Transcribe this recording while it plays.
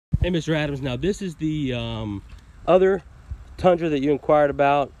Hey, Mr. Adams. Now, this is the other Tundra that you inquired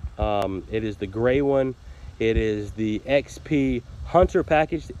about. It is the gray one. It is the XP Hunter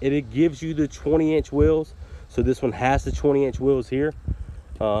package. It gives you the 20-inch wheels. So this one has the 20-inch wheels here.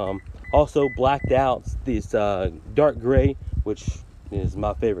 Also blacked out this dark gray, which is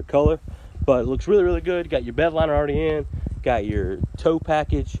my favorite color. But it looks really, really good. Got your bed liner already in. Got your tow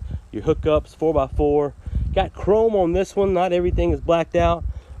package, your hookups, 4x4. Got chrome on this one. Not everything is blacked out.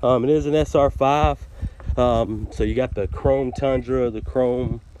 It is an SR5. So you got the chrome Tundra, the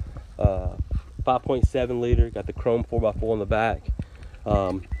chrome 5.7 liter. Got the chrome 4x4 on the back.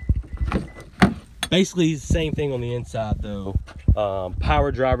 Basically the same thing on the inside though.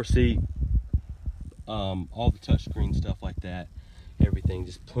 Power driver seat, all the touchscreen stuff like that. Everything,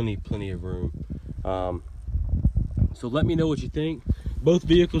 just plenty of room. So let me know what you think. Both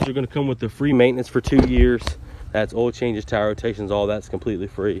vehicles are going to come with the free maintenance for 2 years. That's oil changes, tire rotations, all that's completely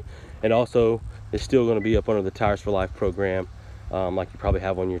free. And also, it's still going to be up under the Tires for Life program, like you probably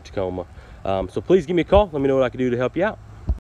have on your Tacoma. So please give me a call. Let me know what I can do to help you out.